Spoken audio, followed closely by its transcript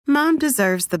Mom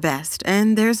deserves the best,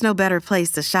 and there's no better place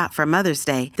to shop for Mother's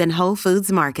Day than Whole Foods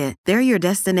Market. They're your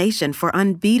destination for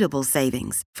unbeatable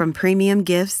savings, from premium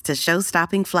gifts to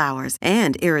show-stopping flowers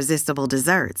and irresistible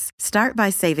desserts. Start by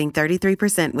saving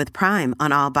 33% with Prime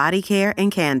on all body care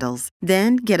and candles.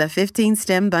 Then get a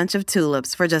 15-stem bunch of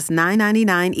tulips for just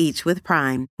 $9.99 each with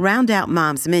Prime. Round out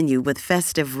Mom's menu with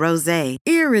festive rosé,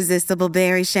 irresistible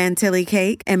berry chantilly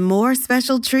cake, and more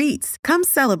special treats. Come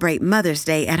celebrate Mother's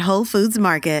Day at Whole Foods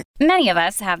Market. Many of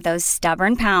us have those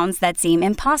stubborn pounds that seem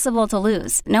impossible to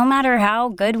lose, no matter how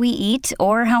good we eat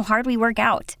or how hard we work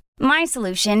out. My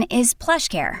solution is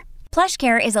PlushCare.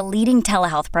 PlushCare is a leading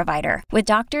telehealth provider with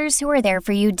doctors who are there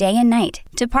for you day and night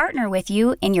to partner with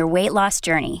you in your weight loss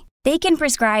journey. They can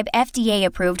prescribe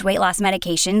FDA-approved weight loss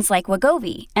medications like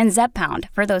Wegovy and Zepbound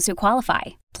for those who qualify.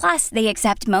 Plus, they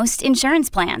accept most insurance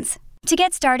plans. To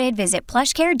get started, visit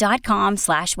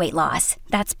plushcare.com/weightloss.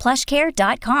 That's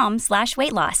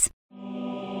plushcare.com/weightloss.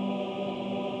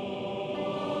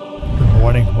 Good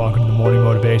morning. Welcome to the Morning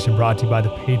Motivation, brought to you by the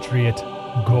Patriot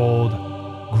Gold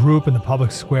Group and the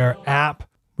Public Square app.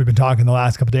 We've been talking the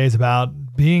last couple of days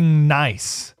about being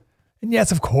nice. And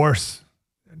yes, of course,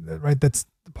 right? That's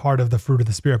part of the fruit of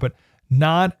the Spirit, but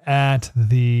not at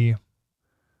the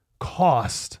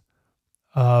cost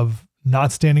of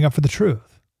not standing up for the truth.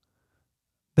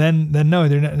 Then no,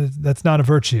 that's not a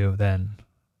virtue then.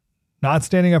 Not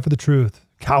standing up for the truth,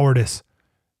 cowardice,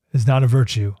 is not a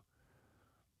virtue.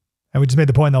 And we just made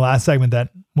the point in the last segment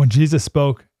that when Jesus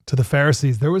spoke to the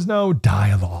Pharisees, there was no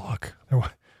dialogue. There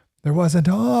were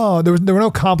no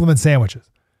compliment sandwiches.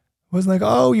 It wasn't like,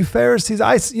 oh, you Pharisees,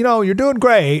 you're doing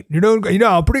great. You're doing,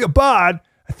 pretty good, but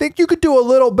I think you could do a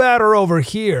little better over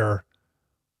here.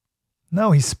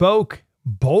 No, he spoke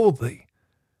boldly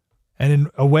and in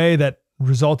a way that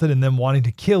resulted in them wanting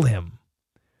to kill him.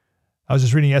 I was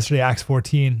just reading yesterday, Acts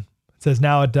 14. It says,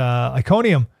 now at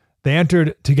Iconium, they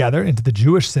entered together into the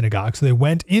Jewish synagogue. So they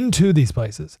went into these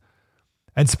places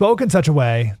and spoke in such a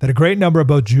way that a great number of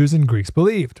both Jews and Greeks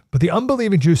believed. But the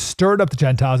unbelieving Jews stirred up the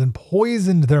Gentiles and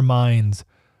poisoned their minds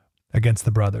against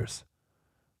the brothers.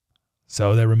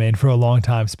 So they remained for a long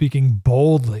time, speaking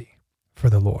boldly for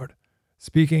the Lord.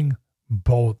 Speaking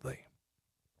boldly.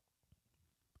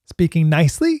 Speaking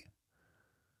nicely?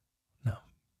 No,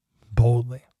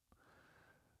 boldly.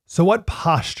 So what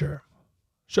posture?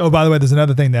 Oh, by the way, there's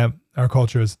another thing that our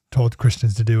culture has told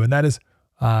Christians to do, and that is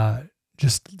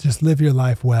just live your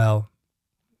life well,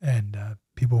 and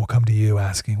people will come to you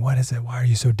asking, what is it? Why are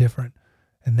you so different?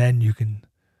 And then you can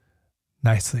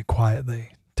nicely,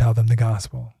 quietly tell them the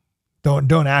gospel.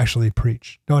 Don't actually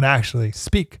preach. Don't actually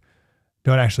speak.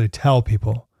 Don't actually tell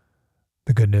people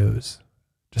the good news.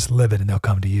 Just live it and they'll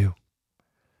come to you.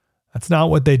 That's not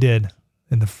what they did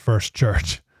in the first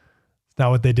church. It's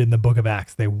not what they did in the book of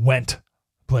Acts. They went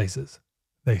places.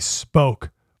 They spoke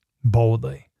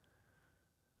boldly.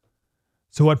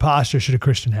 So what posture should a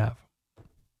Christian have?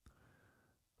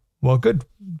 Well, good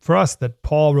for us that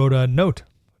Paul wrote a note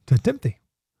to Timothy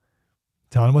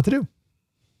telling him what to do.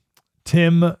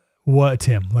 Tim,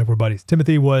 like we're buddies.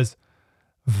 Timothy was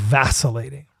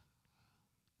vacillating.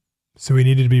 So we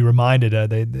needed to be reminded,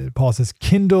 Paul says,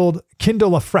 kindle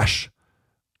afresh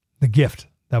the gift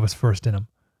that was first in him.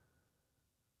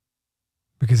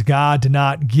 Because God did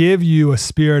not give you a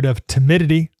spirit of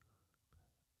timidity,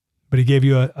 but he gave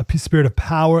you a spirit of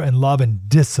power and love and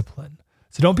discipline.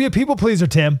 So don't be a people pleaser,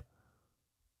 Tim.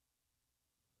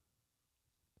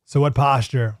 So what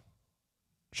posture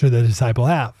should the disciple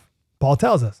have? Paul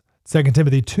tells us, 2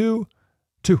 Timothy 2:2.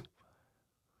 2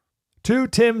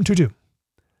 Tim 2:2.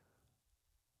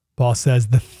 Paul says,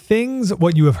 the things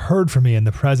what you have heard from me in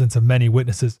the presence of many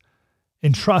witnesses,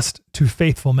 entrust to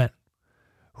faithful men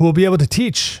who will be able to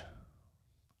teach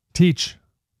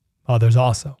others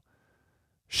also.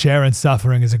 Share in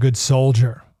suffering as a good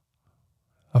soldier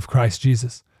of Christ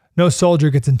Jesus. No soldier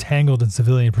gets entangled in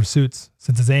civilian pursuits,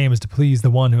 since his aim is to please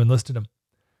the one who enlisted him.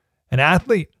 An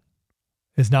athlete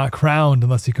is not crowned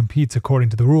unless he competes according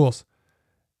to the rules.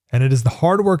 And it is the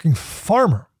hardworking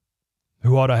farmer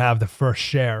who ought to have the first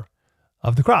share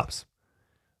of the crops.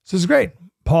 So this is great.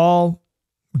 Paul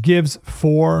gives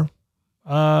four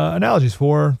analogies,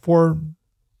 four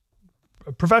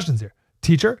professions here.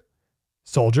 Teacher,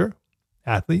 soldier,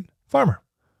 athlete, farmer.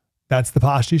 That's the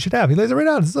posture you should have. He lays it right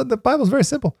out. The Bible's very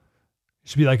simple. You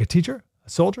should be like a teacher, a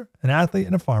soldier, an athlete,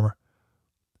 and a farmer.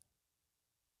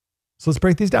 So let's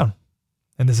break these down.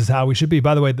 And this is how we should be.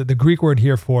 By the way, the Greek word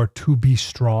here for to be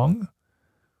strong,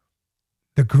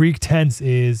 the Greek tense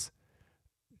is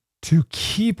to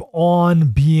keep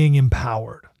on being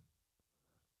empowered.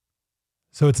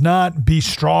 So it's not be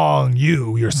strong,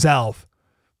 yourself.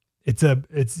 It's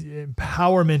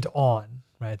empowerment on,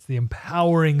 right? It's the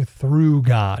empowering through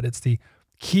God. It's the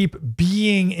keep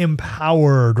being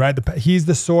empowered, right? He's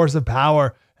the source of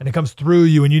power, and it comes through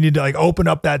you, and you need to like open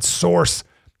up that source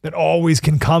that always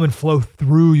can come and flow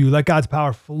through you. Let God's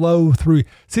power flow through you.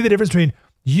 See the difference between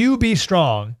you be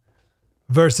strong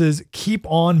versus keep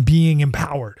on being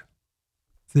empowered.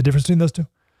 See the difference between those two?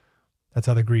 That's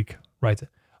how the Greek writes it.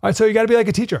 All right, so you got to be like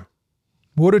a teacher.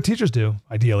 What do teachers do?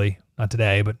 Ideally, not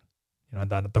today, but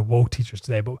not the woke teachers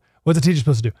today. But what's a teacher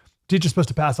supposed to do? A teacher's supposed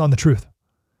to pass on the truth,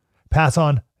 pass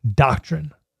on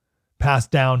doctrine, pass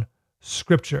down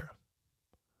scripture.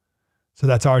 So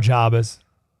that's our job as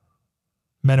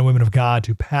men and women of God,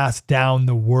 to pass down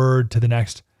the word to the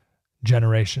next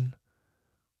generation.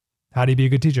 How do you be a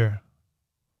good teacher?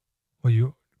 Well,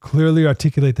 you clearly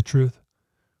articulate the truth.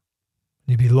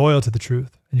 You be loyal to the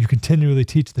truth, and you continually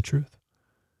teach the truth.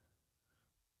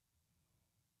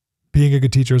 Being a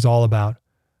good teacher is all about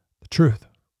the truth.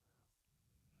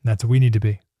 And that's what we need to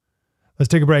be. Let's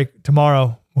take a break.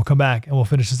 Tomorrow, we'll come back and we'll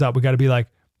finish this up. We got to be like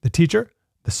the teacher,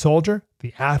 the soldier,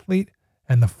 the athlete,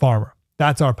 and the farmer.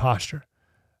 That's our posture.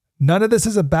 None of this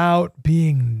is about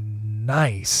being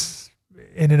nice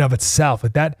in and of itself.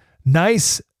 Like that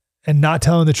nice and not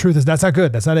telling the truth that's not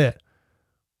good. That's not it.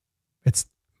 It's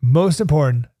most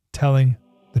important telling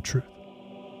the truth.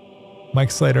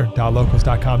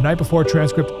 MikeSlater.locals.com. Night before,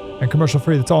 transcript and commercial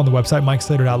free. That's all on the website,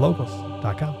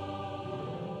 MikeSlater.locals.com.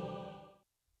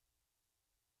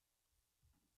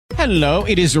 Hello,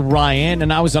 it is Ryan,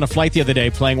 and I was on a flight the other day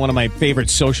playing one of my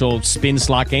favorite social spin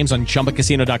slot games on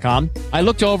ChumbaCasino.com. I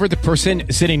looked over at the person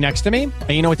sitting next to me, and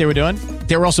you know what they were doing?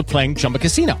 They were also playing Chumba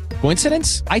Casino.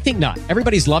 Coincidence? I think not.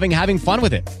 Everybody's loving having fun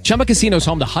with it. Chumba Casino is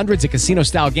home to hundreds of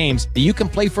casino-style games that you can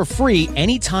play for free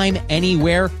anytime,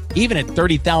 anywhere, even at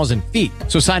 30,000 feet.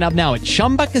 So sign up now at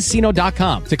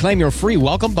ChumbaCasino.com to claim your free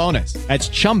welcome bonus. That's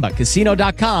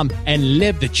ChumbaCasino.com and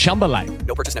live the Chumba life.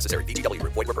 No purchase necessary. VGW.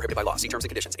 Void where prohibited by law. See terms and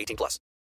conditions. 18+.